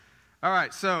All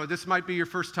right, so this might be your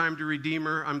first time to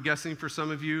Redeemer. I'm guessing for some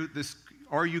of you,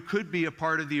 or you could be a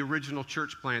part of the original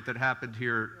church plant that happened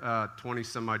here 20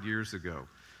 some odd years ago.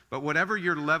 But whatever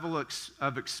your level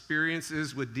of experience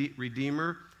is with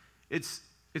Redeemer, it's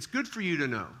good for you to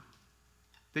know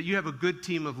that you have a good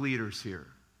team of leaders here,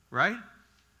 right?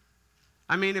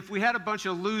 I mean, if we had a bunch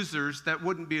of losers, that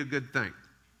wouldn't be a good thing.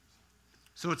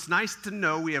 So it's nice to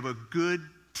know we have a good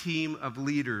team of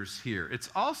leaders here.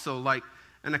 It's also like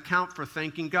an account for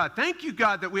thanking God. Thank you,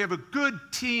 God, that we have a good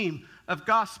team of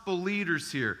gospel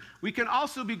leaders here. We can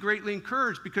also be greatly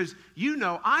encouraged because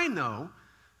I know,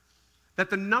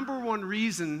 that the number one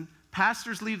reason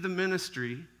pastors leave the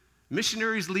ministry,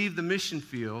 missionaries leave the mission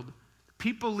field,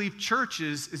 people leave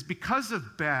churches is because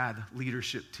of bad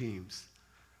leadership teams.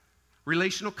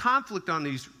 Relational conflict on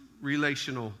these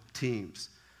relational teams.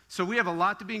 So we have a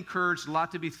lot to be encouraged, a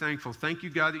lot to be thankful. Thank you,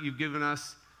 God, that you've given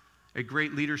us a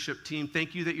great leadership team.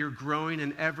 Thank you that you're growing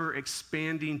an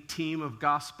ever-expanding team of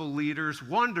gospel leaders.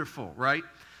 Wonderful, right?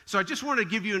 So I just want to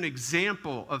give you an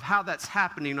example of how that's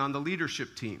happening on the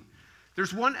leadership team.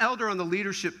 There's one elder on the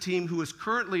leadership team who is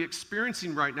currently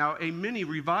experiencing right now a mini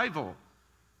revival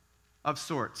of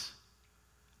sorts.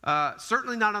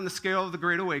 Certainly not on the scale of the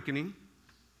Great Awakening,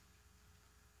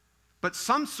 but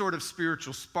some sort of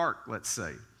spiritual spark, let's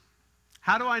say.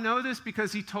 How do I know this?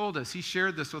 Because he told us. He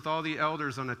shared this with all the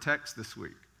elders on a text this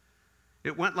week.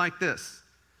 It went like this.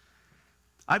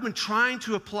 I've been trying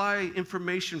to apply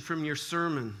information from your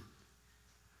sermon.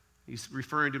 He's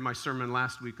referring to my sermon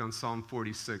last week on Psalm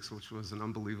 46, which was an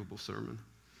unbelievable sermon.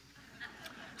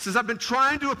 He says, I've been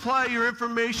trying to apply your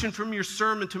information from your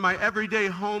sermon to my everyday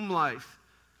home life.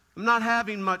 I'm not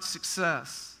having much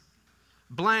success.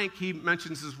 Blank, he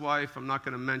mentions his wife. I'm not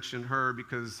going to mention her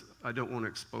because I don't want to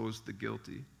expose the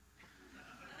guilty.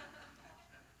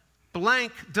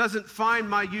 Blank doesn't find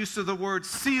my use of the word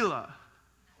Selah.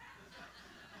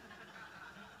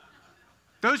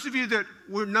 Those of you that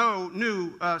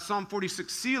knew Psalm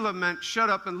 46, Selah meant shut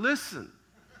up and listen.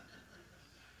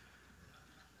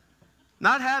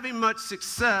 Not having much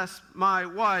success, my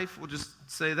wife, we'll just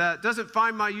say that, doesn't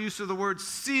find my use of the word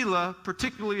Selah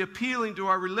particularly appealing to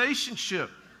our relationship.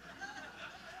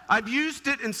 I've used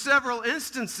it in several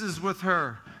instances with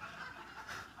her.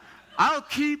 I'll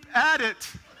keep at it.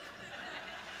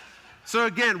 So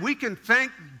again, we can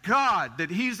thank God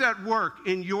that He's at work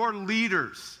in your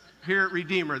leaders here at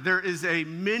Redeemer. There is a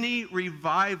mini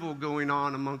revival going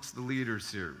on amongst the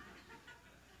leaders here.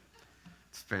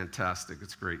 It's fantastic.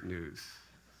 It's great news.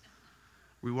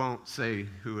 We won't say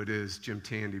who it is, Jim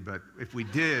Tandy, but if we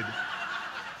did,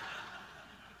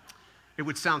 it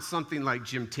would sound something like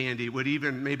Jim Tandy. It would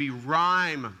even maybe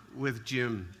rhyme with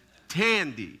Jim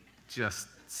Tandy, just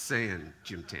saying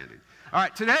Jim Tandy. All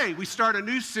right, today we start a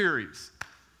new series.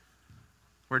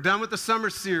 We're done with the summer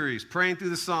series, Praying Through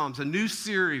the Psalms, a new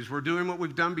series. We're doing what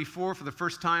we've done before for the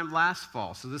first time last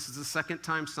fall. So this is the second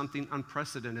time something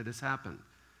unprecedented has happened.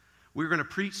 We're going to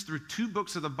preach through 2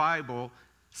 books of the Bible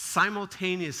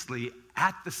simultaneously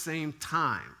at the same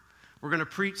time. We're going to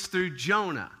preach through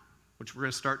Jonah, which we're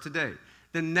going to start today.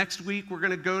 Then next week, we're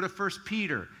going to go to 1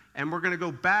 Peter, and we're going to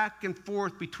go back and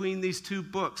forth between these 2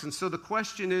 books. And so the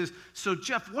question is, so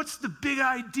Jeff, what's the big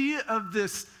idea of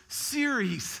this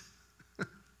series?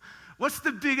 What's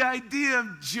the big idea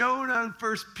of Jonah and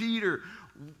 1 Peter?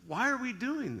 Why are we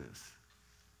doing this?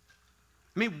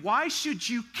 I mean, why should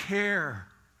you care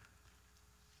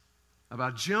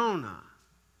about Jonah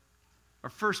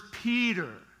or 1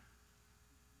 Peter?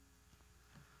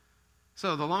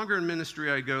 So the longer in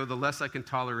ministry I go, the less I can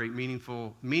tolerate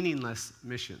meaningless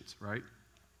missions, right?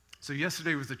 So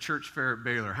yesterday was the church fair at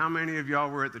Baylor. How many of y'all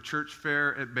were at the church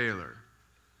fair at Baylor?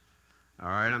 All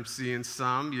right, I'm seeing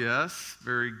some, yes,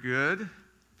 very good,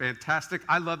 fantastic.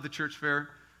 I love the church fair,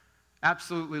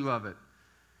 absolutely love it.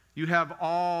 You have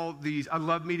all these, I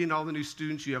love meeting all the new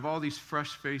students. You have all these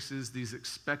fresh faces, these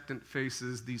expectant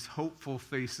faces, these hopeful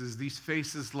faces, these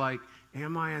faces like,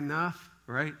 am I enough,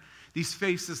 right? These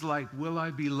faces like, will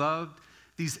I be loved?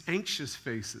 These anxious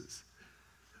faces.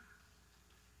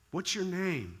 What's your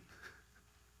name?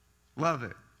 Love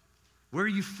it. Where are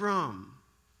you from?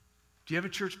 Do you have a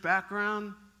church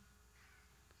background?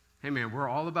 Hey man, we're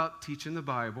all about teaching the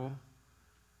Bible.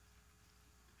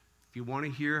 If you want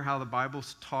to hear how the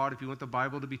Bible's taught, if you want the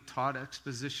Bible to be taught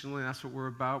expositionally, that's what we're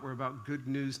about. We're about good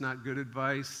news, not good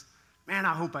advice. Man,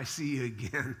 I hope I see you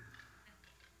again.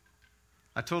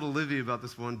 I told Olivia about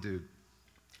this one dude.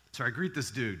 So I greet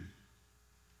this dude.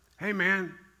 Hey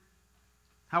man,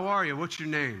 how are you? What's your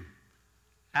name?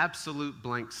 Absolute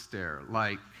blank stare.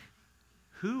 Like,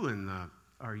 who in the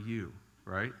are you,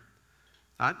 right?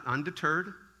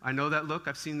 Undeterred, I know that look.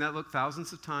 I've seen that look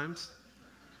thousands of times.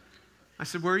 I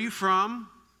said, where are you from?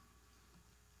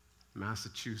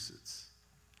 Massachusetts.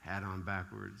 Hat on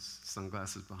backwards,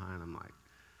 sunglasses behind. I'm like,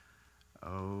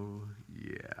 oh,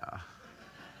 yeah.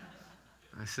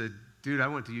 I said, dude, I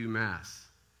went to UMass.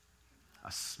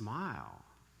 A smile.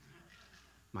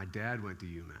 My dad went to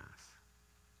UMass.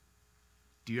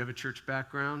 Do you have a church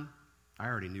background? I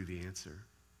already knew the answer.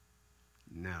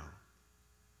 No.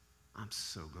 I'm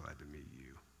so glad to meet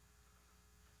you.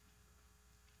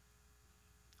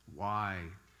 Why?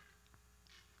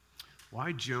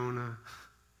 Why Jonah?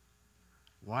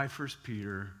 Why 1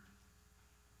 Peter?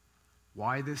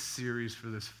 Why this series for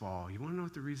this fall? You want to know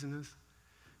what the reason is?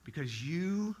 Because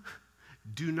you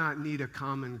do not need a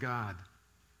common God.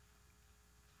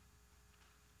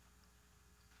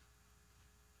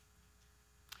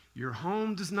 Your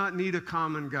home does not need a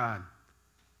common God.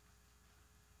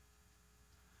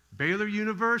 Baylor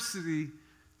University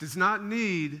does not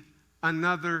need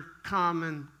another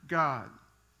common God.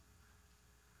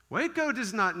 Waco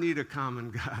does not need a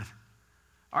common God.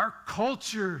 Our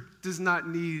culture does not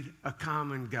need a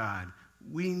common God.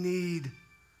 We need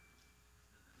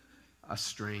a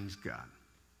strange God.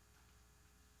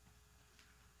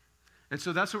 And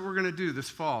so that's what we're going to do this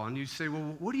fall. And you say,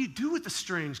 well, what do you do with the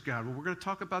strange God? Well, we're going to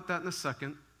talk about that in a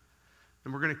second.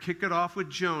 And we're going to kick it off with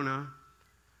Jonah.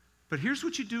 But here's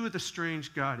what you do with a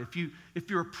strange God. If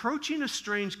you're approaching a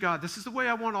strange God, this is the way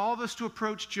I want all of us to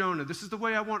approach Jonah. This is the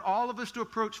way I want all of us to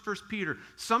approach 1 Peter.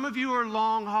 Some of you are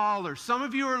long haulers. Some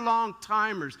of you are long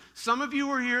timers. Some of you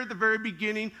were here at the very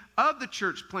beginning of the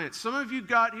church plant. Some of you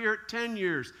got here at 10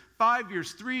 years, 5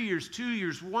 years, 3 years, 2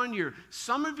 years, 1 year.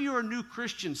 Some of you are new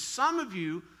Christians. Some of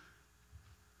you,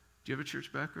 do you have a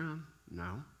church background?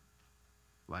 No.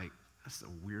 Like, that's the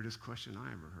weirdest question I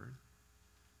ever heard.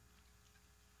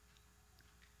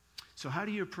 So how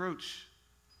do you approach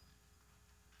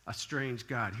a strange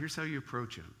God? Here's how you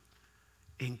approach him.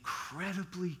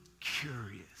 Incredibly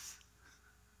curious.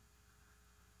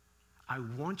 I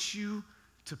want you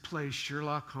to play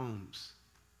Sherlock Holmes.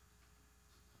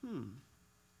 Okay.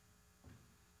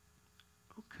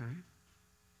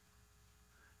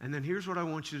 And then here's what I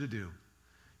want you to do.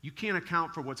 You can't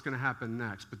account for what's going to happen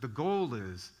next, but the goal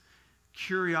is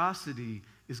curiosity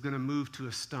is going to move to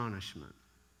astonishment.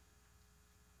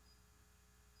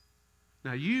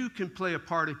 Now, you can play a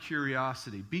part of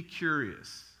curiosity. Be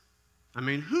curious. I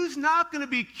mean, who's not going to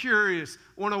be curious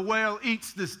when a whale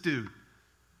eats this dude?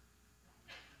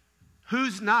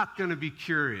 Who's not going to be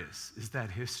curious? Is that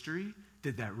history?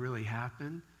 Did that really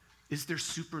happen? Is there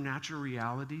supernatural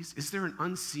realities? Is there an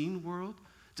unseen world?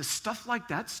 Does stuff like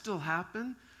that still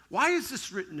happen? Why is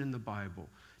this written in the Bible?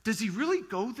 Does he really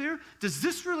go there? Does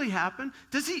this really happen?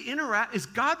 Does he interact? Is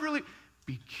God really?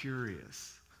 Be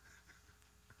curious.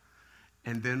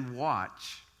 And then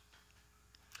watch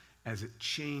as it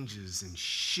changes and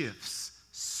shifts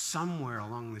somewhere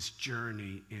along this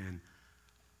journey in,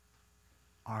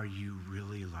 are you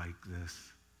really like this?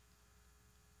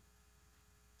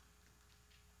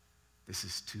 This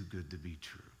is too good to be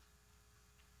true.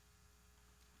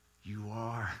 You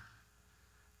are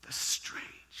the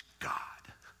strange God.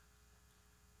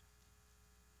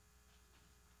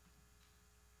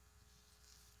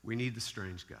 We need the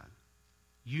strange God.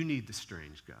 You need the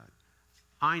strange God.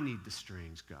 I need the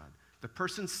strange God. The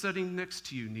person sitting next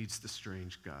to you needs the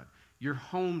strange God. Your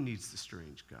home needs the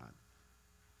strange God.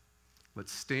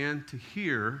 Let's stand to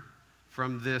hear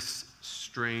from this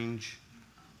strange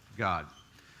God.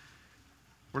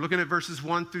 We're looking at verses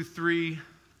 1 through 3.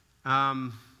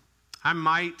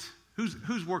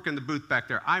 Who's working the booth back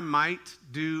there? I might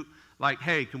do like,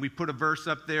 hey, can we put a verse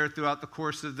up there throughout the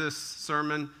course of this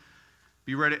sermon?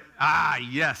 Be ready.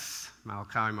 Yes.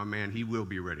 Malachi, my man, he will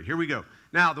be ready. Here we go.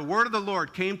 Now, the word of the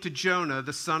Lord came to Jonah,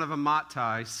 the son of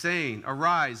Amittai, saying,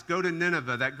 arise, go to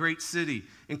Nineveh, that great city,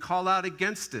 and call out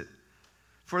against it,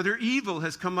 for their evil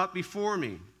has come up before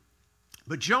me.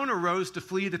 But Jonah rose to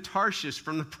flee to Tarshish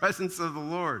from the presence of the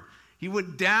Lord. He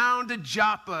went down to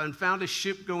Joppa and found a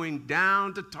ship going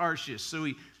down to Tarshish. So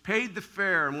he paid the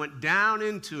fare and went down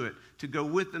into it to go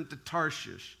with them to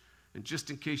Tarshish. And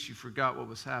just in case you forgot what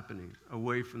was happening,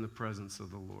 away from the presence of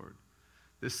the Lord.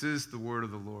 This is the word of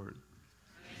the Lord.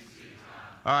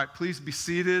 All right, please be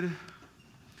seated.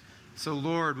 So,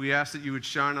 Lord, we ask that you would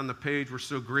shine on the page. We're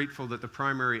so grateful that the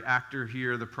primary actor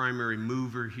here, the primary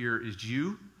mover here is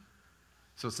you.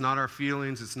 So it's not our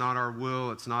feelings, it's not our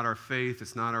will, it's not our faith,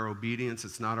 it's not our obedience,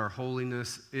 it's not our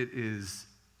holiness. It is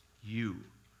you.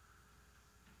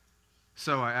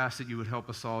 So I ask that you would help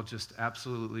us all just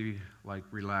absolutely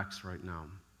relax right now.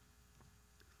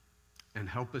 And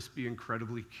help us be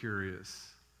incredibly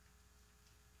curious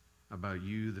about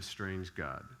you, the strange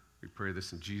God. We pray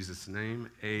this in Jesus' name.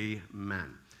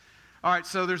 Amen. All right,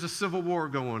 so there's a civil war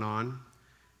going on.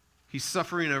 He's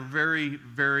suffering a very,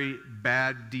 very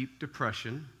bad, deep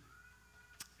depression.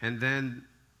 And then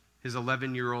his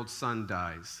 11-year-old son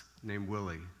dies, named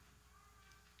Willie.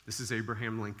 This is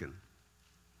Abraham Lincoln.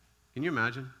 Can you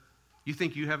imagine? You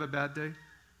think you have a bad day?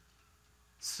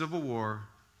 Civil war,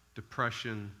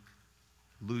 depression,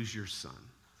 lose your son.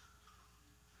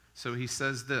 So he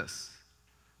says this,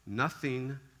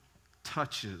 nothing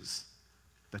touches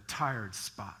the tired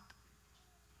spot.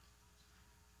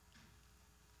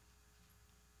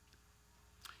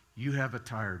 You have a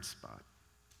tired spot.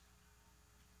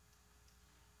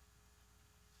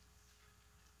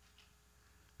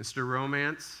 Mr.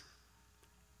 Romance,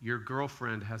 your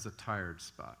girlfriend has a tired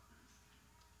spot.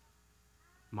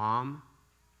 Mom,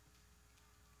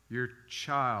 your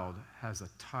child has a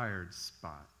tired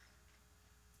spot.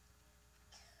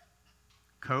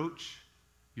 Coach,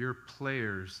 your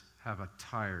players have a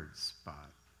tired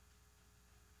spot.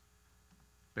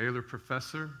 Baylor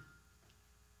professor,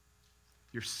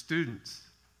 your students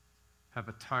have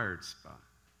a tired spot.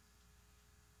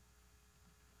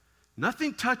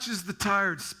 Nothing touches the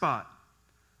tired spot.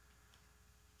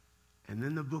 And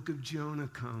then the book of Jonah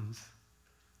comes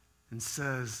and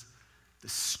says, the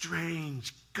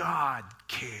strange God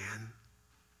can.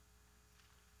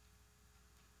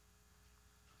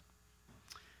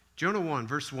 Jonah 1,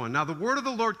 verse 1. Now the word of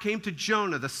the Lord came to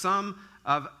Jonah, the son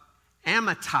of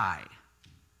Amittai,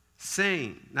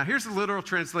 saying, now here's the literal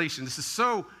translation. This is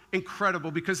so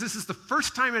incredible because this is the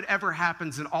first time it ever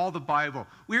happens in all the Bible.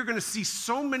 We are going to see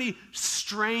so many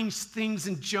strange things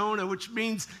in Jonah, which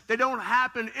means they don't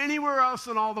happen anywhere else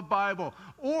in all the Bible.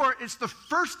 Or it's the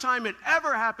first time it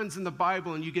ever happens in the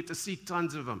Bible and you get to see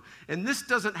tons of them. And this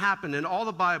doesn't happen in all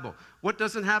the Bible. What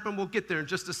doesn't happen, we'll get there in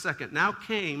just a second. Now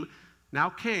came,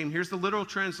 here's the literal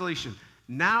translation.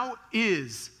 Now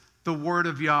is the word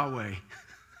of Yahweh.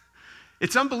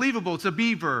 It's unbelievable. It's a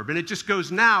be verb, and it just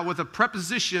goes now with a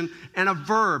preposition and a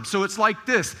verb. So it's like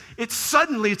this. It's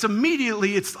suddenly, it's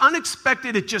immediately, it's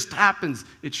unexpected, it just happens.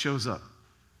 It shows up.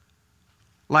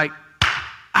 Like,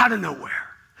 out of nowhere.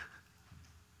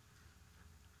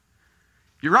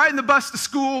 You're riding the bus to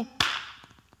school,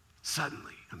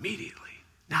 suddenly, immediately.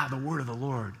 Now the word of the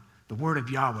Lord, the word of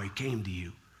Yahweh came to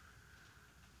you.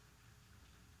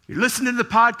 You're listening to the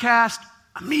podcast,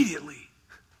 immediately.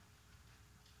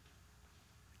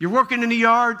 You're working in the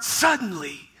yard,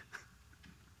 suddenly.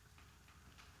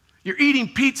 You're eating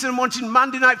pizza and watching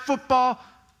Monday Night Football,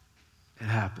 it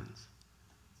happens.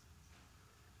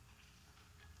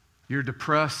 You're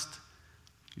depressed,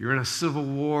 you're in a civil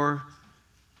war,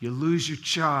 you lose your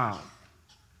child,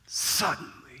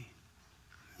 suddenly,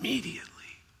 immediately.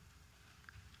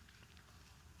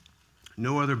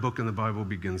 No other book in the Bible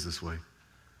begins this way.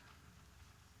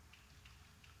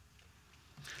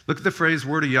 Look at the phrase,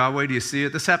 word of Yahweh. Do you see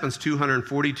it? This happens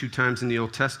 242 times in the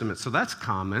Old Testament, so that's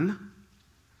common.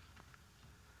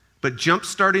 But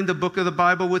jump-starting the book of the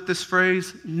Bible with this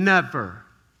phrase, never.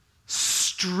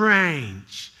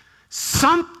 Strange.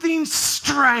 Something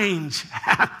strange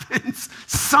happens.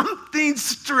 Something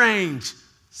strange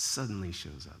suddenly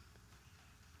shows up.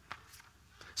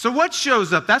 So what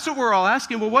shows up? That's what we're all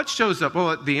asking. Well, what shows up?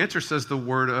 Well, the answer says the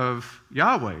word of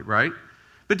Yahweh, right?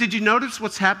 But did you notice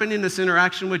what's happening in this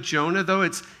interaction with Jonah, though?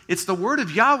 It's the word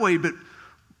of Yahweh, but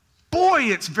boy,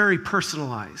 it's very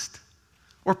personalized.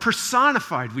 Or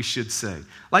personified, we should say.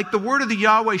 Like the word of the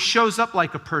Yahweh shows up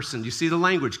like a person. You see the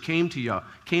language, came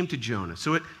to Jonah.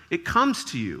 So it comes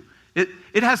to you.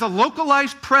 It has a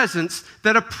localized presence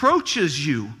that approaches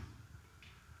you.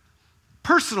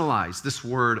 Personalized, this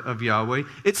word of Yahweh.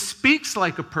 It speaks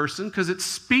like a person because it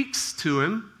speaks to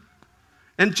him.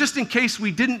 And just in case we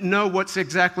didn't know what's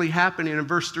exactly happening, in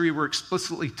verse 3 we're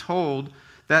explicitly told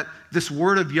that this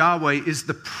word of Yahweh is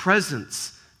the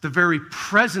presence, the very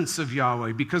presence of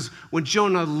Yahweh, because when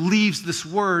Jonah leaves this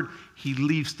word, he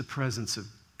leaves the presence of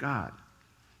God.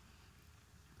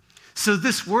 So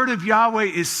this word of Yahweh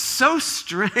is so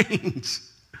strange.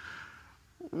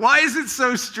 Why is it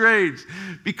so strange?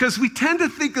 Because we tend to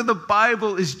think of the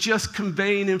Bible as just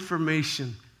conveying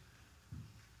information.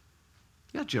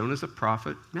 Yeah, Jonah's a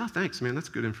prophet. Yeah, thanks, man. That's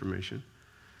good information.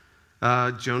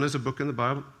 Jonah's a book in the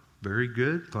Bible. Very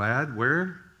good. Glad.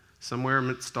 Where? Somewhere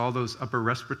amidst all those upper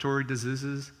respiratory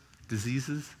diseases.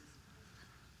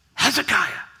 Hezekiah.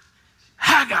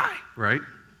 Haggai. Right?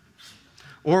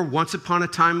 Or once upon a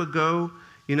time ago,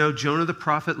 Jonah the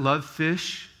prophet loved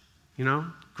fish.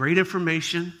 Great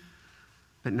information.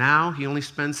 But now he only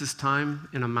spends his time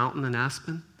in a mountain in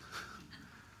Aspen.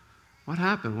 What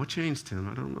happened? What changed him?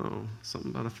 I don't know.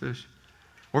 Something about a fish.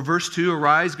 Or verse 2,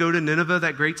 arise, go to Nineveh,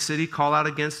 that great city, call out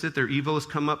against it. Their evil has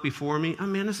come up before me. Oh,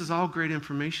 man, this is all great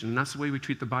information, and that's the way we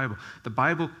treat the Bible. The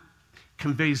Bible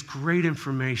conveys great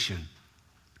information.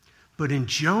 But in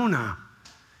Jonah,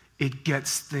 it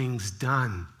gets things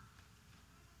done.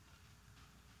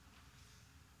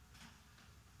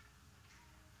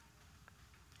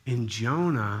 In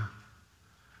Jonah,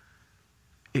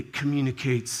 it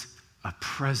communicates a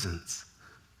presence.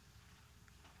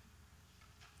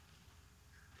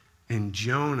 In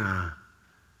Jonah,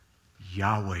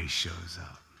 Yahweh shows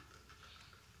up.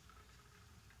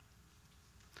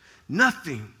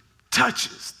 Nothing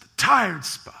touches the tired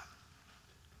spot.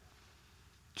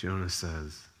 Jonah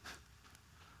says,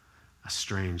 a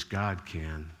strange God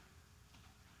can,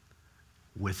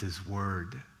 with his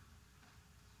word.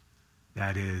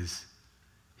 That is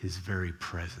his very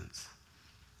presence.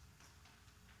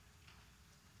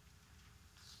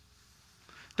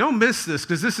 Don't miss this,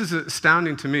 because this is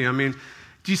astounding to me. I mean,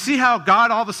 do you see how God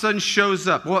all of a sudden shows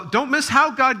up? Well, don't miss how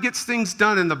God gets things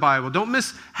done in the Bible. Don't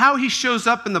miss how he shows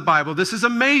up in the Bible. This is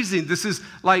amazing.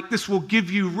 This will give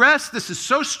you rest. This is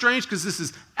so strange because this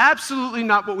is absolutely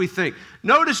not what we think.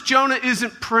 Notice Jonah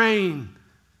isn't praying.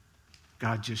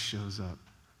 God just shows up.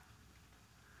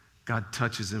 God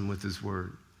touches him with his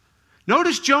word.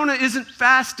 Notice Jonah isn't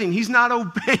fasting. He's not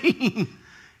obeying.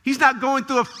 He's not going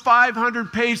through a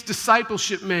 500-page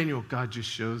discipleship manual. God just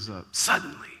shows up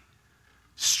suddenly,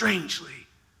 strangely,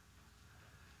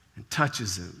 and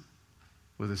touches him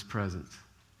with his presence.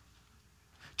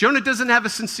 Jonah doesn't have a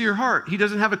sincere heart. He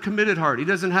doesn't have a committed heart. He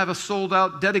doesn't have a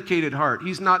sold-out, dedicated heart.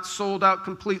 He's not sold out,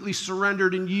 completely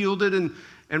surrendered and yielded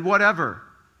and whatever.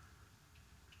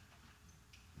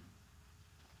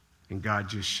 And God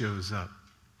just shows up,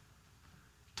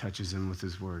 touches him with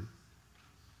his word.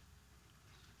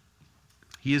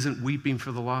 He isn't weeping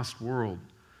for the lost world.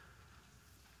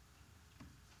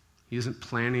 He isn't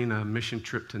planning a mission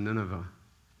trip to Nineveh.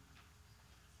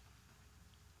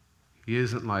 He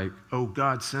isn't like, oh,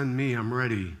 God, send me, I'm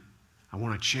ready. I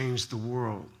want to change the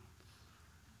world.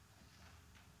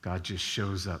 God just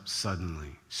shows up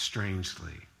suddenly,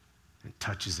 strangely, and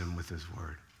touches him with his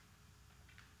word.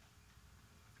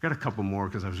 I got a couple more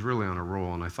because I was really on a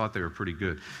roll and I thought they were pretty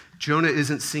good. Jonah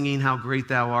isn't singing how great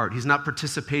thou art. He's not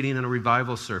participating in a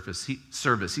revival service.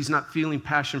 He's not feeling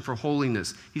passion for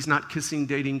holiness. He's not kissing,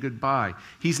 dating goodbye.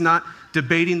 He's not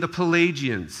debating the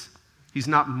Pelagians. He's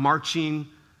not marching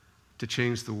to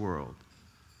change the world.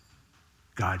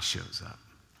 God shows up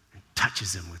and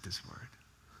touches him with his word.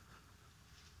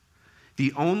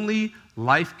 The only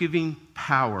life-giving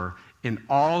power in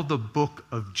all the book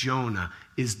of Jonah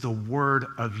is the word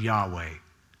of Yahweh.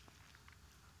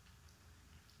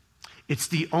 It's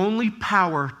the only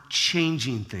power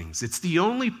changing things. It's the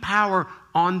only power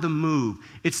on the move.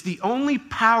 It's the only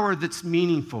power that's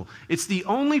meaningful. It's the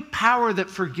only power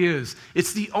that forgives.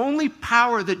 It's the only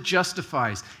power that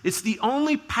justifies. It's the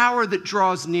only power that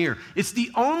draws near. It's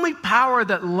the only power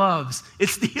that loves.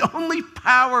 It's the only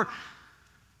power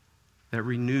that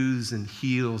renews and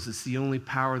heals. It's the only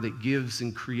power that gives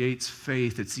and creates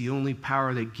faith. It's the only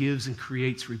power that gives and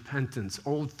creates repentance.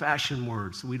 Old-fashioned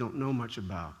words we don't know much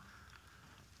about.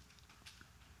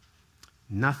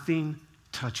 Nothing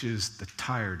touches the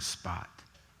tired spot.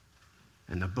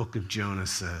 And the book of Jonah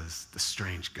says, the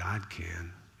strange God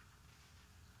can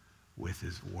with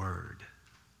his word.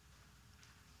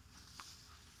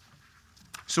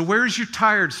 So where's your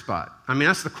tired spot? I mean,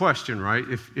 that's the question, right?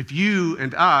 If you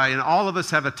and I and all of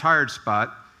us have a tired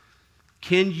spot,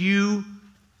 can you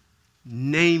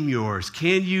name yours?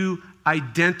 Can you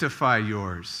identify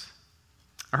yours?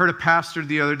 I heard a pastor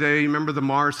the other day, you remember the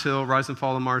Mars Hill, Rise and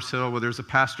Fall of Mars Hill, where there's a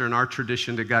pastor in our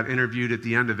tradition that got interviewed at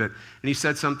the end of it, and he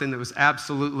said something that was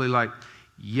absolutely like,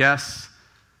 yes,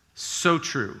 so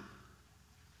true.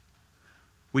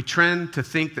 We trend to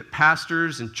think that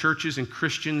pastors and churches and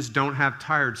Christians don't have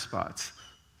tired spots.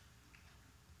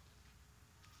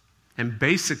 And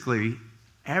basically,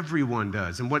 everyone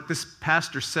does. And what this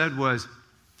pastor said was,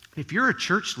 if you're a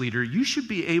church leader, you should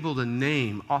be able to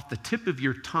name off the tip of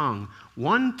your tongue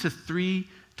 1 to 3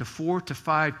 to 4 to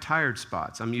 5 tired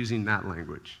spots. I'm using that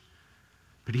language.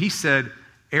 But he said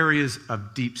areas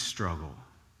of deep struggle.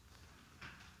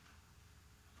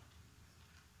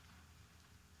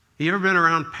 You ever been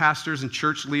around pastors and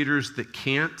church leaders that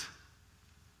can't?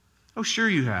 Oh, sure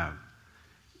you have.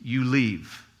 You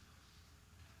leave.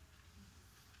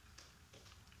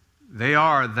 They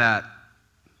are that.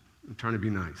 I'm trying to be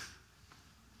nice.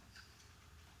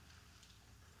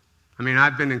 I mean,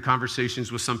 I've been in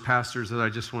conversations with some pastors that I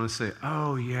just want to say,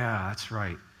 oh, yeah, that's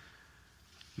right.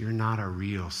 You're not a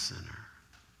real sinner.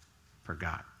 for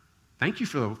God. Thank you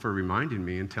for reminding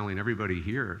me and telling everybody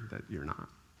here that you're not.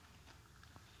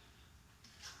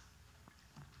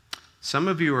 Some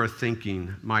of you are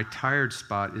thinking, my tired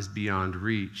spot is beyond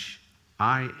reach.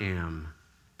 I am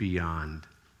beyond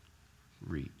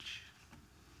reach.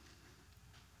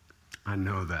 I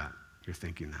know that. You're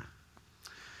thinking that.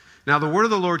 Now the word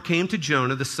of the Lord came to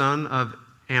Jonah, the son of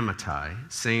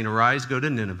Amittai, saying, arise, go to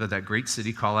Nineveh, that great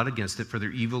city, call out against it, for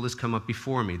their evil has come up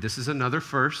before me. This is another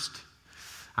first.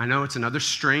 I know it's another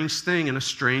strange thing in a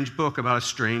strange book about a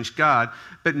strange God,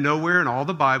 but nowhere in all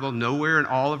the Bible, nowhere in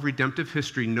all of redemptive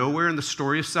history, nowhere in the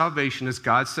story of salvation has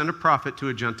God sent a prophet to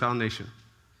a Gentile nation.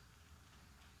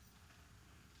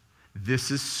 This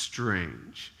is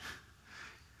strange.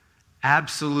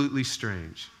 Absolutely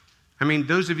strange. I mean,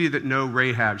 those of you that know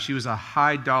Rahab, she was a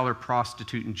high-dollar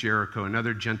prostitute in Jericho,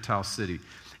 another Gentile city.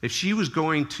 If she was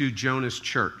going to Jonah's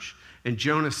church, and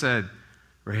Jonah said,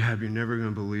 Rahab, you're never going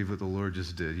to believe what the Lord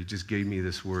just did. He just gave me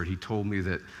this word. He told me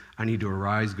that I need to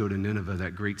arise, go to Nineveh,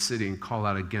 that great city, and call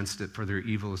out against it, for their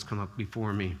evil has come up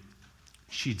before me.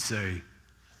 She'd say,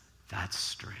 that's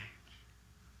strange.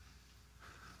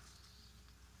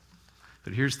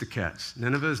 But here's the catch.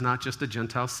 Nineveh is not just a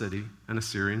Gentile city, an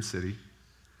Assyrian city.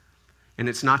 And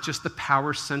it's not just the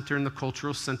power center and the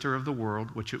cultural center of the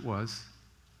world, which it was.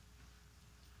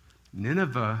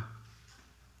 Nineveh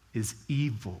is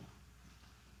evil.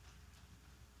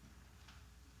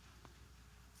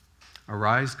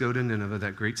 Arise, go to Nineveh,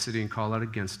 that great city, and call out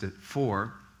against it.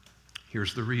 For,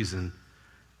 here's the reason,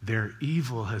 their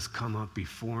evil has come up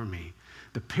before me.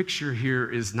 The picture here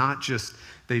is not just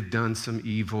they've done some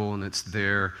evil and it's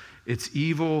there. It's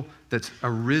evil that's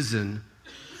arisen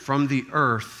from the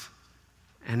earth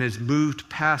and has moved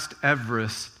past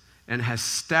Everest and has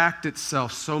stacked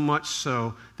itself so much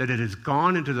so that it has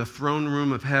gone into the throne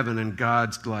room of heaven, and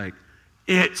God's like,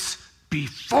 it's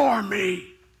before me.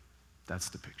 That's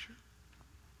the picture.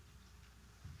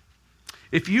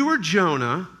 If you were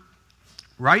Jonah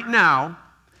right now,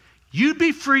 you'd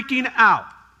be freaking out.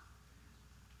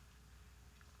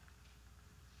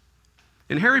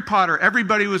 In Harry Potter,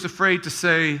 everybody was afraid to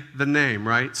say the name,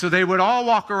 right? So they would all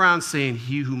walk around saying,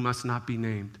 he who must not be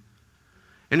named.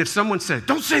 And if someone said,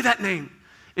 don't say that name.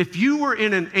 If you were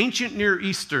in an ancient Near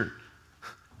Eastern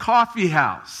coffee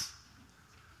house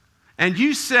and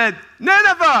you said,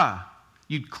 Nineveh,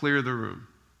 you'd clear the room.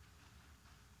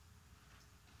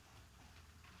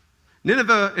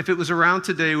 Nineveh, if it was around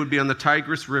today, would be on the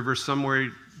Tigris River somewhere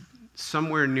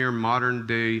near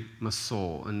modern-day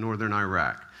Mosul in northern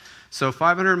Iraq. So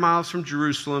 500 miles from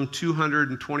Jerusalem,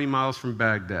 220 miles from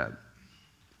Baghdad.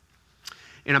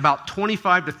 In about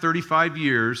 25 to 35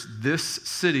 years, this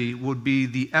city would be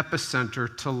the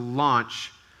epicenter to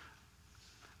launch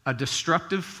a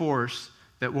destructive force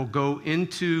that will go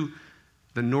into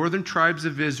the northern tribes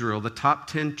of Israel, the top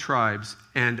 10 tribes,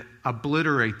 and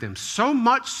obliterate them. So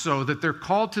much so that they're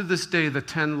called to this day the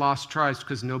 10 lost tribes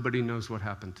because nobody knows what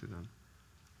happened to them.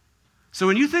 So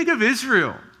when you think of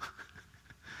Israel,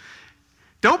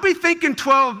 don't be thinking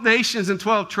 12 nations and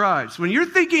 12 tribes. When you're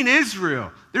thinking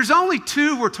Israel, there's only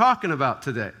two we're talking about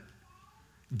today.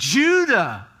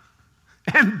 Judah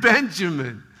and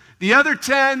Benjamin. The other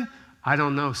 10, I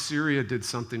don't know. Syria did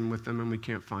something with them and we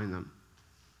can't find them.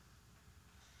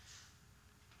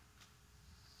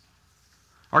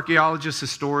 Archaeologists,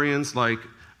 historians like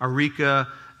Arika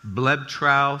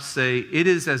Blebtrow say it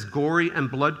is as gory and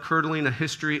blood-curdling a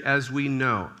history as we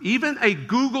know. Even a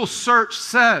Google search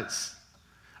says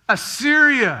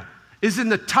Assyria is in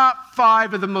the top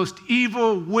 5 of the most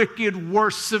evil, wicked,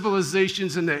 worst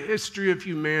civilizations in the history of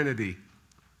humanity.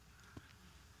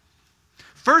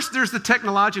 First, there's the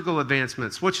technological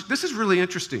advancements, which this is really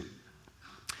interesting.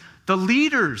 The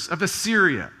leaders of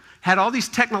Assyria had all these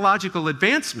technological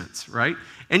advancements, right?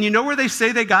 And you know where they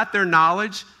say they got their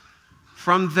knowledge?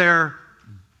 From their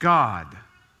God.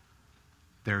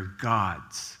 Their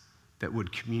gods that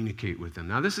would communicate with them.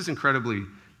 Now, this is incredibly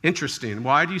interesting.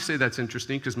 Why do you say that's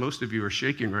interesting? Because most of you are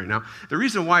shaking right now. The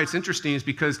reason why it's interesting is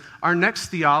because our next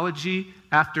theology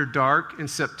after dark in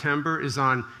September is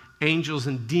on angels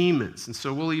and demons. And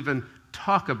so we'll even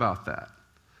talk about that.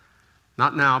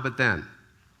 Not now, but then.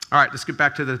 All right, let's get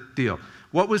back to the deal.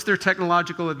 What was their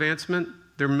technological advancement?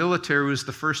 Their military was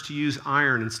the first to use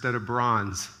iron instead of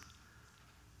bronze.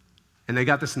 And they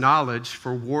got this knowledge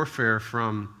for warfare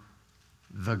from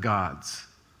the gods.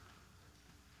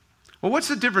 Well, what's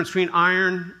the difference between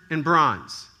iron and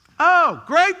bronze? Oh,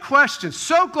 great question.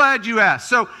 So glad you asked.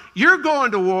 So you're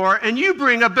going to war and you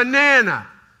bring a banana.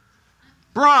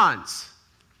 Bronze.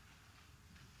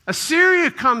 Assyria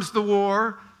comes to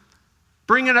war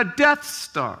bringing a Death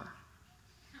Star.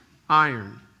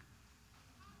 Iron.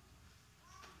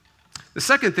 The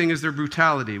second thing is their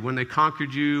brutality. When they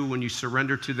conquered you, when you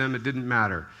surrendered to them, it didn't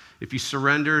matter. If you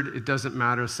surrendered, it doesn't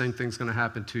matter. The same thing's going to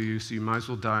happen to you, so you might as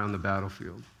well die on the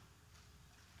battlefield.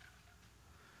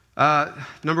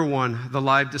 Number one, the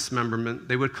live dismemberment.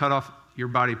 They would cut off your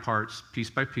body parts piece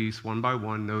by piece, one by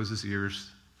one, noses, ears,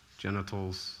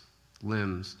 genitals,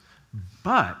 limbs.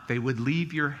 But they would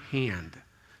leave your hand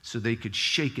so they could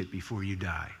shake it before you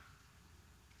die.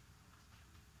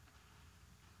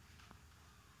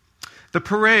 The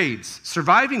parades,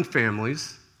 surviving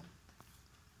families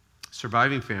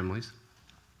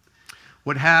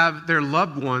would have their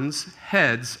loved ones'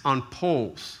 heads on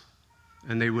poles,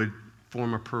 and they would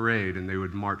form a parade, and they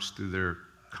would march through their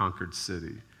conquered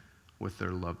city with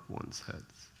their loved ones'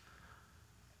 heads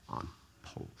on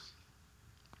poles.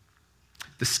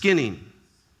 The skinning,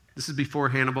 this is before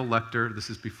Hannibal Lecter, this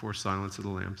is before Silence of the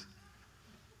Lambs.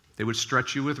 They would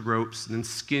stretch you with ropes and then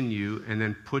skin you and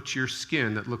then put your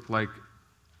skin that looked like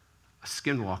a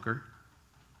skinwalker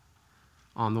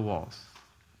on the walls.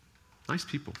 Nice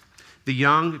people. The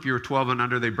young, if you were 12 and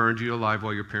under, they burned you alive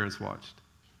while your parents watched.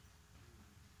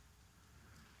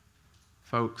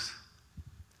 Folks,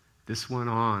 this went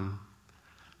on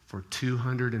for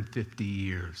 250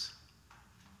 years.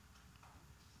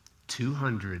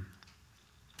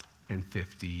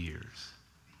 250 years.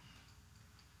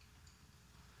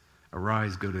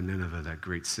 Arise, go to Nineveh, that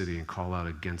great city, and call out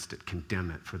against it. Condemn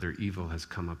it, for their evil has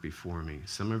come up before me.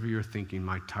 Some of you are thinking,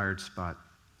 my tired spot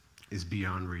is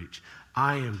beyond reach.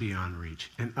 I am beyond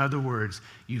reach. In other words,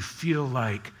 you feel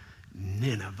like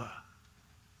Nineveh.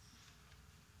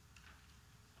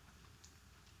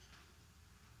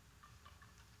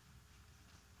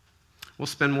 We'll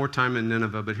spend more time in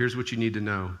Nineveh, but here's what you need to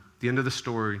know. At the end of the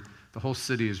story, the whole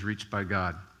city is reached by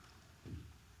God.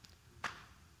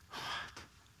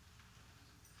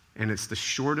 And it's the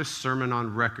shortest sermon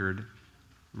on record,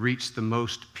 reached the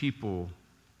most people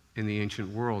in the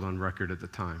ancient world on record at the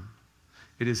time.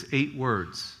 It is 8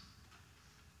 words.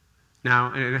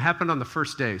 Now, and it happened on the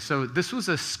first day. So this was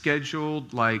a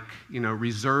scheduled,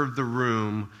 reserve the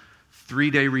room,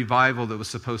 3-day revival that was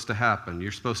supposed to happen.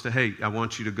 You're supposed to, hey, I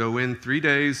want you to go in 3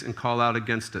 days and call out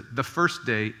against it. The first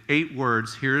day, 8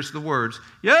 words. Here's the words.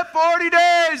 Yet 40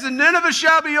 days and Nineveh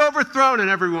shall be overthrown.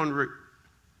 And everyone's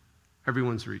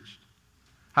reached.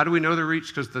 How do we know they're reached?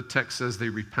 Because the text says they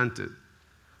repented.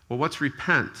 Well, what's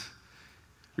repent?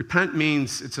 Repent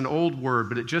means, it's an old word,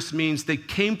 but it just means they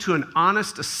came to an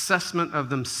honest assessment of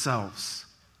themselves.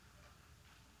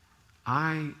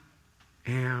 I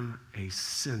am a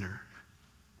sinner.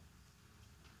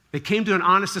 They came to an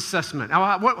honest assessment.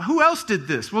 Now, who else did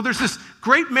this? Well, there's this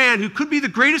great man who could be the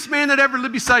greatest man that ever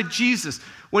lived beside Jesus.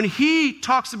 When he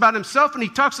talks about himself, and he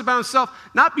talks about himself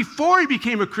not before he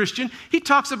became a Christian, he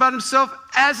talks about himself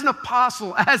as an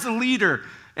apostle, as a leader.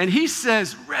 And he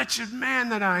says, wretched man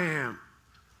that I am.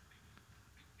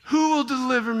 Who will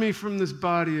deliver me from this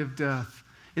body of death?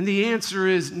 And the answer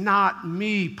is not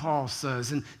me, Paul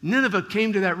says. And Nineveh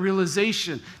came to that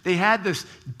realization. They had this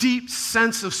deep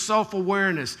sense of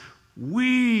self-awareness.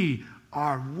 We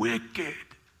are wicked.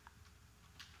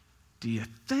 Do you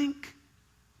think?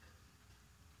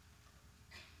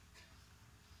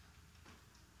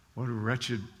 What a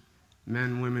wretched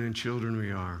men, women, and children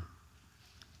we are.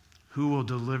 Who will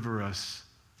deliver us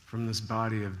from this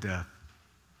body of death?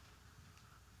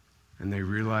 And they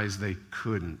realized they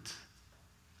couldn't.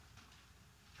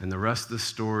 And the rest of the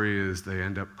story is they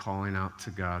end up calling out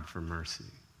to God for mercy.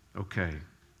 Okay.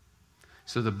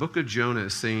 So the book of Jonah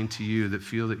is saying to you that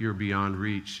feel that you're beyond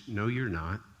reach, no, you're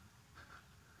not.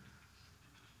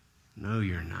 No,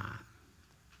 you're not.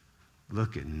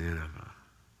 Look at Nineveh.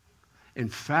 In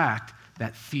fact,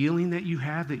 that feeling that you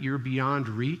have that you're beyond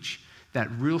reach,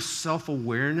 that real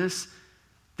self-awareness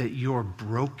that you're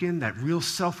broken, that real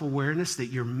self-awareness that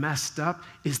you're messed up,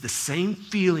 is the same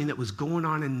feeling that was going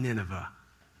on in Nineveh.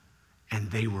 And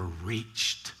they were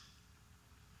reached.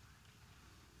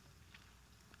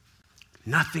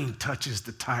 Nothing touches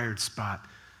the tired spot.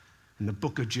 And the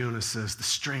book of Jonah says, the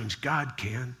strange God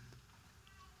can.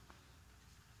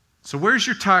 So where's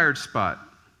your tired spot?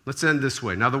 Let's end this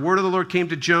way. Now the word of the Lord came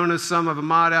to Jonah, son of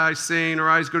Amittai, saying,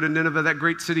 arise, go to Nineveh, that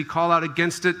great city, call out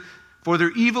against it, for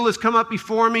their evil has come up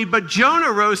before me. But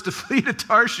Jonah rose to flee to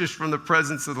Tarshish from the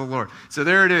presence of the Lord. So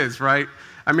there it is, right?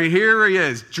 I mean, here he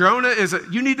is. Jonah is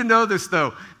you need to know this,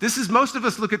 though. Most of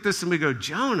us look at this and we go,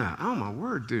 Jonah, oh my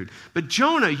word, dude. But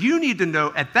Jonah, you need to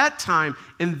know, at that time,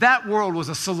 in that world, was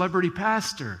a celebrity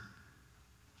pastor.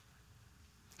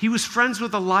 He was friends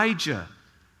with Elijah.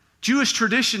 Jewish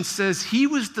tradition says he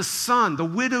was the son, the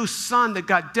widow's son that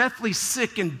got deathly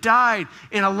sick and died,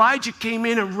 and Elijah came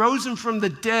in and rose him from the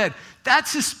dead.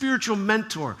 That's his spiritual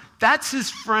mentor. That's his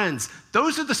friends.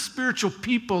 Those are the spiritual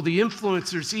people, the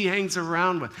influencers he hangs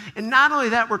around with. And not only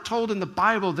that, we're told in the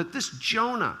Bible that this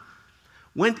Jonah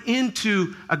went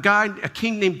into a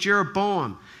king named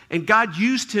Jeroboam, and God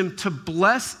used him to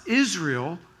bless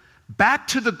Israel back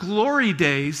to the glory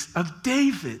days of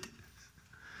David.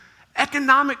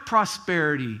 Economic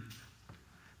prosperity,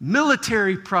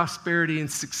 military prosperity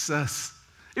and success.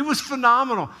 It was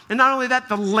phenomenal. And not only that,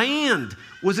 the land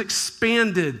was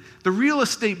expanded. The real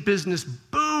estate business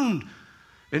boomed.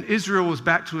 And Israel was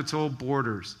back to its old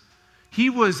borders. He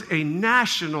was a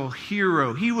national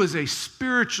hero. He was a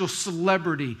spiritual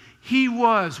celebrity. He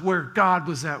was where God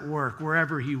was at work,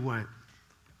 wherever he went.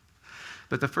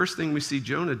 But the first thing we see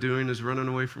Jonah doing is running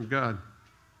away from God.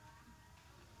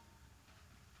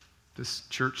 This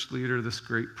church leader, this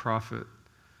great prophet,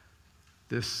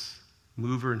 this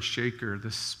mover and shaker,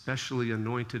 this specially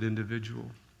anointed individual.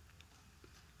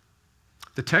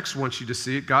 The text wants you to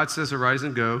see it. God says, arise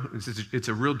and go. It's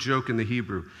a real joke in the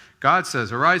Hebrew. God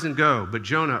says, arise and go, but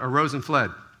Jonah arose and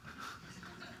fled.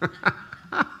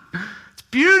 It's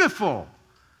beautiful.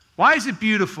 Why is it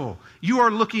beautiful? You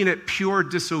are looking at pure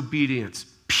disobedience.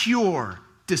 Pure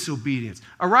disobedience.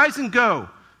 Arise and go.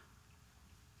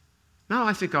 No,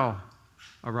 I think I'll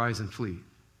arise and flee.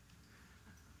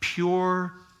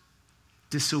 Pure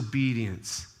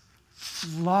disobedience.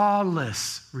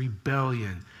 Flawless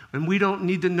rebellion. And we don't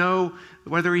need to know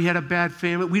whether he had a bad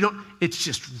family. It's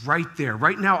just right there.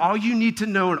 Right now, all you need to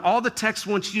know, and all the text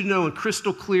wants you to know, and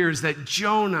crystal clear, is that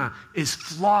Jonah is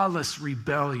flawless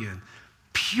rebellion.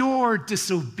 Pure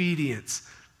disobedience.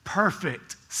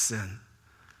 Perfect sin.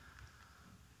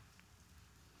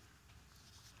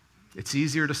 It's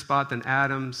easier to spot than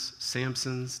Adam's,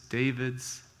 Samson's,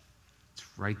 David's. It's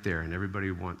right there, and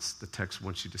the text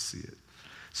wants you to see it.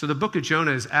 So the book of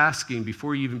Jonah is asking,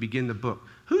 before you even begin the book,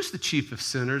 who's the chief of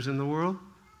sinners in the world?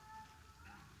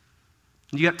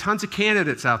 You got tons of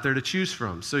candidates out there to choose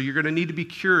from, so you're going to need to be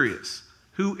curious.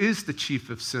 Who is the chief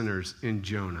of sinners in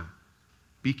Jonah?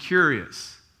 Be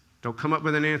curious. Don't come up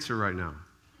with an answer right now.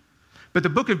 But the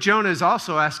book of Jonah is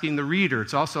also asking the reader.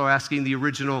 It's also asking the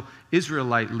original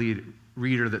Israelite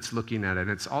reader that's looking at it.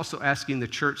 It's also asking the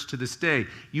church to this day.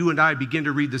 You and I begin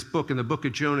to read this book, and the book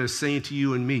of Jonah is saying to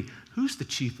you and me, who's the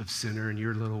chief of sinner in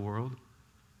your little world?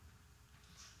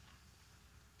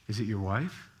 Is it your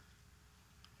wife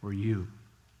or you?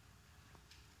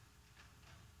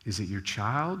 Is it your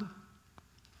child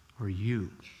or you?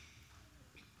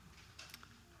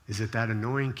 Is it that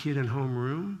annoying kid in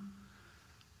homeroom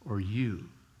or you?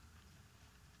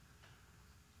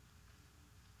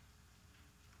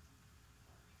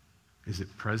 Is it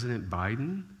President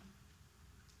Biden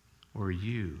or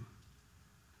you?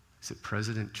 Is it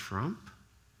President Trump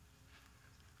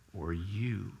or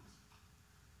you?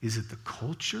 Is it the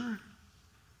culture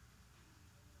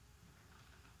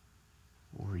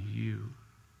or you?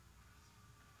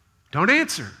 Don't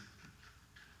answer.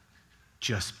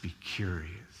 Just be curious.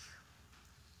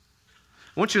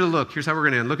 I want you to look. Here's how we're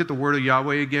going to end. Look at the word of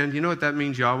Yahweh again. You know what that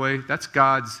means, Yahweh? That's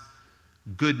God's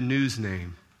good news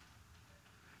name.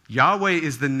 Yahweh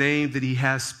is the name that he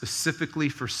has specifically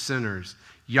for sinners.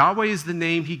 Yahweh is the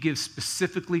name he gives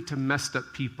specifically to messed up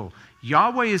people.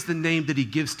 Yahweh is the name that he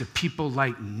gives to people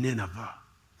like Nineveh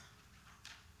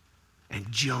and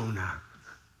Jonah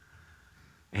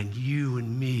and you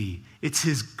and me. It's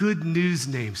his good news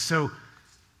name. So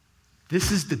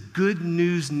this is the good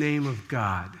news name of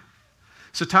God.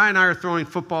 So Ty and I are throwing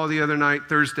football the other night,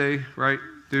 Thursday, right,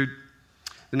 dude?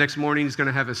 The next morning he's going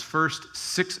to have his first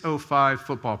 6:05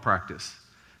 football practice.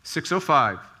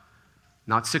 6:05,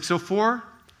 not 6:04,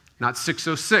 not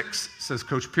 6:06, says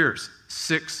Coach Pierce.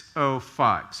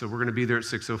 6:05. So we're going to be there at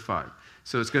 6:05.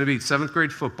 So it's going to be 7th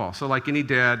grade football. So like any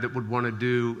dad that would want to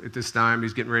do at this time,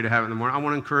 he's getting ready to have it in the morning. I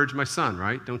want to encourage my son,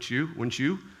 right? Don't you? Wouldn't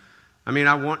you? I mean,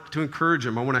 I want to encourage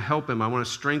him. I want to help him. I want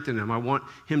to strengthen him. I want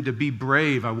him to be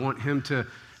brave. I want him to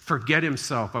forget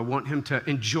himself. I want him to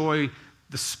enjoy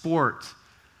the sport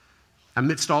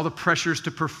amidst all the pressures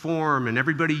to perform and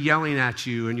everybody yelling at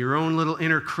you and your own little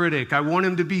inner critic. I want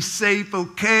him to be safe,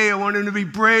 okay? I want him to be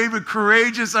brave and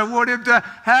courageous. I want him to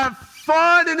have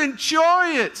fun and enjoy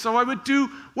it. So I would do,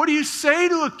 what do you say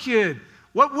to a kid?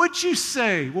 What would you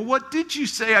say? Well, what did you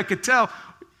say? He could tell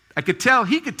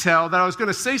that I was going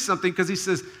to say something because he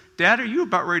says, Dad, are you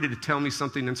about ready to tell me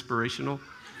something inspirational?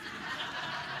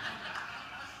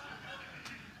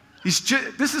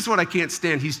 This is what I can't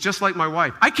stand. He's just like my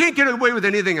wife. I can't get away with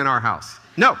anything in our house.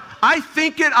 No, I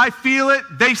think it, I feel it,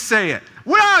 they say it.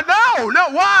 Well, no,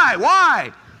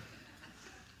 why?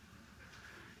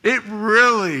 It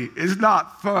really is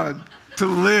not fun to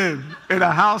live in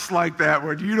a house like that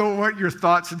where you don't want your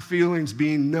thoughts and feelings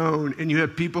being known and you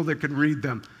have people that can read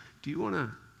them. Do you want to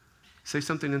say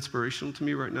something inspirational to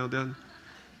me right now, Dad?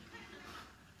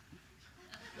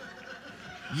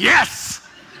 Yes!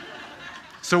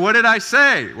 So what did I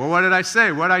say? Well, what did I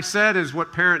say? What I said is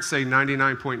what parents say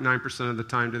 99.9% of the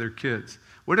time to their kids.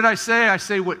 What did I say? I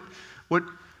say what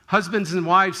husbands and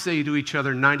wives say to each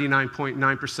other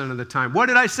 99.9% of the time. What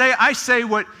did I say? I say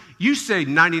what you say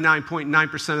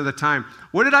 99.9% of the time.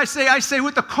 What did I say? I say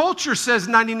what the culture says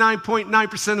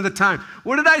 99.9% of the time.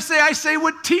 What did I say? I say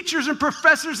what teachers and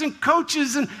professors and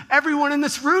coaches and everyone in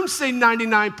this room say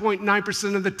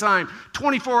 99.9% of the time.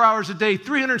 24 hours a day,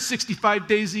 365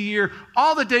 days a year,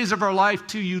 all the days of our life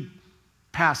till you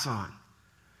pass on.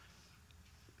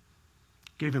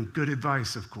 Gave him good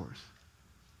advice, of course.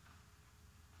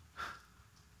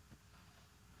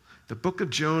 The book of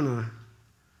Jonah,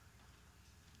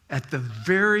 at the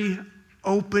very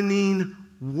opening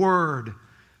word,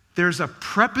 there's a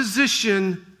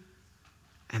preposition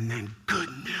and then good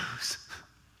news.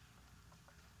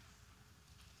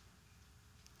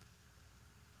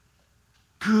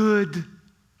 Good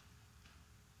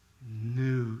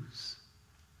news,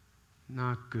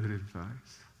 not good advice.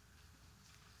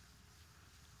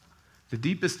 The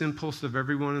deepest impulse of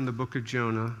everyone in the book of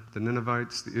Jonah, the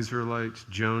Ninevites, the Israelites,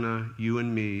 Jonah, you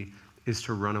and me, is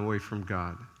to run away from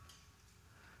God.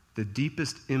 The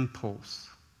deepest impulse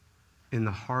in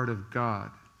the heart of God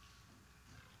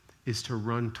is to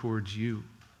run towards you,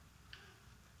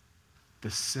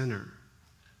 the sinner.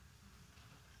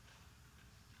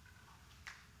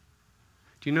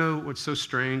 Do you know what's so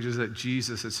strange is that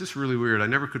Jesus, it's just really weird. I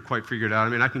never could quite figure it out. I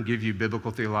mean, I can give you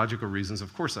biblical theological reasons.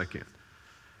 Of course I can.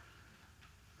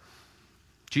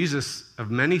 Jesus,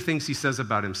 of many things he says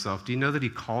about himself, do you know that he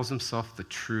calls himself the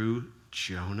true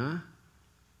Jonah?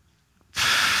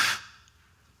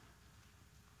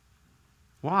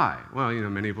 Why? Well,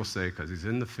 many people say because he's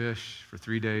in the fish for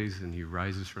 3 days and he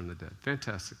rises from the dead.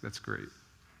 Fantastic. That's great.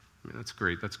 I mean, that's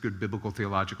great. That's good biblical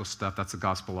theological stuff. That's the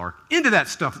gospel arc. Into that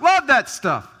stuff. Love that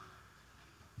stuff.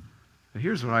 Now,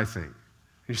 here's what I think. And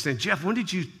you're saying, Jeff, when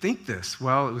did you think this?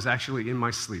 Well, it was actually in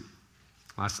my sleep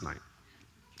last night.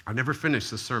 I never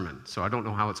finished the sermon, so I don't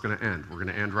know how it's going to end. We're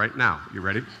going to end right now. You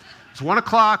ready? It's 1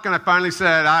 o'clock, and I finally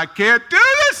said, I can't do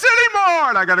this anymore,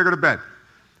 and I got to go to bed.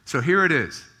 So here it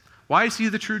is. Why is he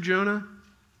the true Jonah?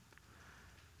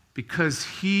 Because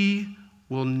he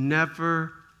will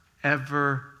never,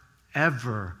 ever,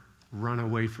 ever run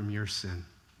away from your sin.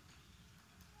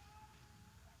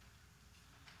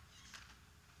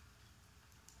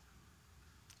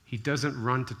 He doesn't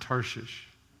run to Tarshish.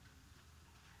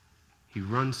 He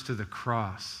runs to the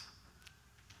cross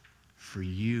for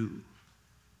you,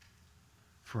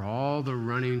 for all the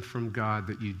running from God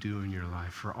that you do in your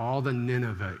life, for all the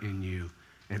Nineveh in you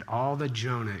and all the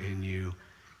Jonah in you.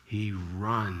 He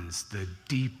runs. The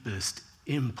deepest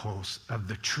impulse of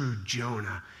the true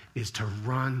Jonah is to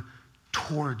run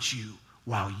towards you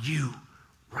while you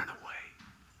run away.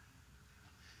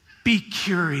 Be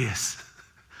curious.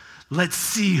 Let's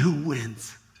see who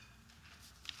wins.